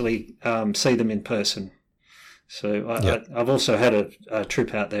to actually see them in person. So I've also had a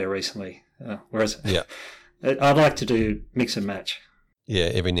trip out there recently, whereas I'd like to do mix and match. Yeah,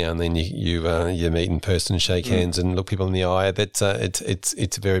 every now and then you meet in person, shake hands, and look people in the eye. That's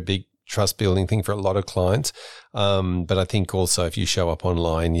it's a very big trust building thing for a lot of clients. But I think also if you show up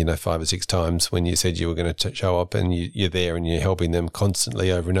online, 5 or 6 times when you said you were going to show up and you're there and you're helping them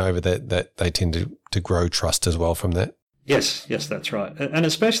constantly over and over, that they tend to grow trust as well from that. Yes, that's right. And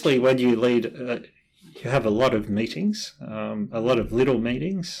especially when you lead, you have a lot of meetings, a lot of little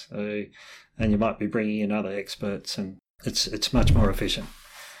meetings, and you might be bringing in other experts, and it's much more efficient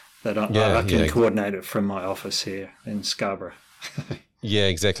that I can coordinate it from my office here in Scarborough. Yeah,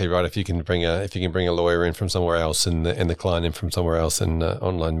 exactly right. If you can bring a lawyer in from somewhere else and the client in from somewhere else, and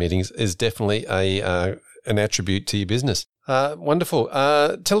online meetings is definitely an attribute to your business. Wonderful.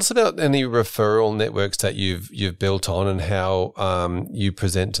 Tell us about any referral networks that you've built on, and how you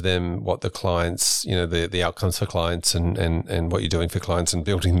present to them what the clients, the outcomes for clients, and what you're doing for clients, and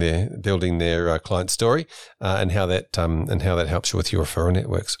building their client story, and how that helps you with your referral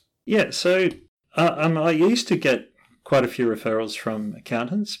networks. Yeah. So I used to get quite a few referrals from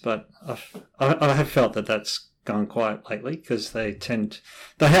accountants, but I have felt that that's gone quiet lately, because they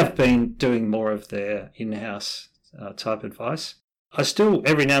have been doing more of their in-house type advice. I still,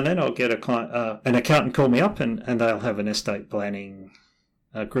 every now and then, I'll get an accountant call me up, and they'll have an estate planning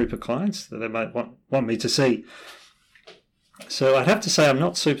group of clients that they might want me to see. So I'd have to say I'm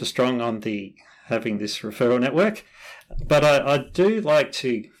not super strong on having this referral network, but I do like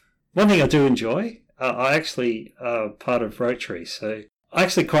to. One thing I do enjoy. I actually part of Rotary, so I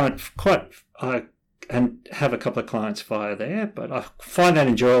actually quite and have a couple of clients via there, but I find that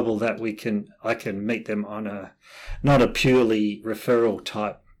enjoyable that I can meet them on not a purely referral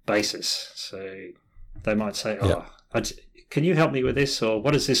type basis. So they might say, can you help me with this, or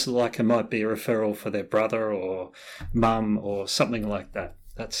what is this like? It might be a referral for their brother or mum or something like that.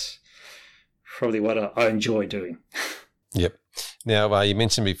 That's probably what I enjoy doing. Yep. Now, you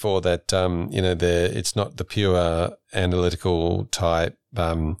mentioned before that it's not the pure analytical type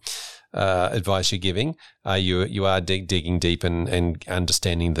advice you're giving. You are digging deep and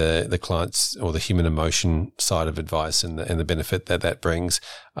understanding the client's or the human emotion side of advice and the benefit that brings.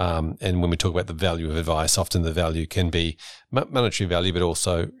 And when we talk about the value of advice, often the value can be monetary value, but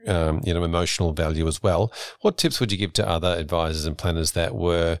also emotional value as well. What tips would you give to other advisors and planners that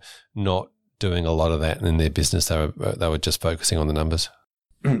were not doing a lot of that in their business? They were just focusing on the numbers.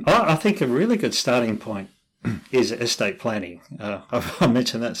 I think a really good starting point is estate planning. I've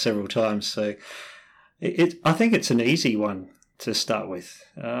mentioned that several times. So I think it's an easy one to start with.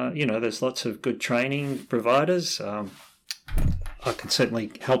 There's lots of good training providers. I can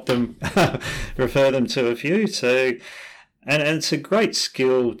certainly help them, refer them to a few. So, and it's a great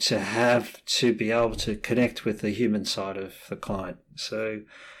skill to have to be able to connect with the human side of the client. So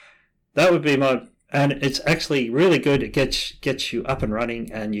that would be and it's actually really good. It gets you up and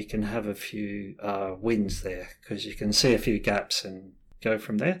running, and you can have a few wins there because you can see a few gaps and go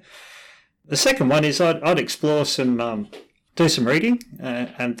from there. The second one is I'd explore do some reading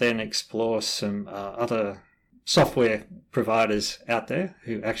and then explore some other software providers out there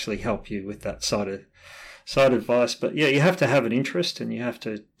who actually help you with that side advice. But yeah, you have to have an interest and you have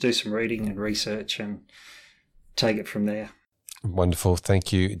to do some reading and research and take it from there. Wonderful.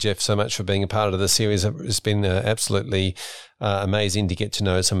 Thank you, Jeff, so much for being a part of the series. It's been absolutely amazing to get to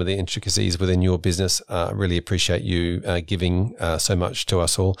know some of the intricacies within your business. Really appreciate you giving so much to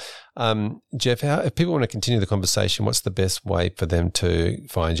us all. Jeff, if people want to continue the conversation, what's the best way for them to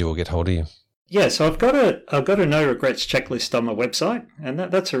find you or get hold of you? Yeah, so I've got a no regrets checklist on my website, and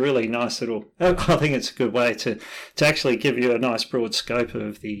that's a really nice little. I think it's a good way to actually give you a nice broad scope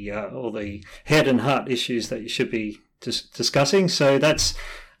of all the head and heart issues that you should be discussing. So that's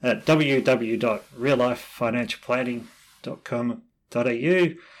at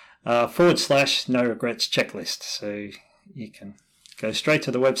www.reallifefinancialplanning.com.au /no regrets checklist. So you can go straight to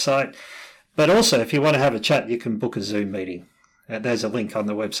the website. But also, if you want to have a chat, you can book a Zoom meeting. There's a link on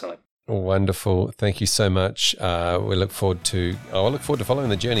the website. Wonderful. Thank you so much. I look forward to following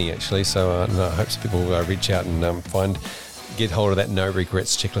the journey, actually. So I hope people will reach out and get hold of that no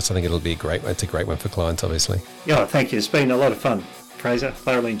regrets checklist. I think it'll be a great one. It's a great one for clients, obviously. Yeah, thank you. It's been a lot of fun, Fraser.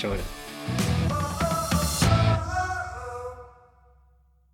 Thoroughly enjoyed it.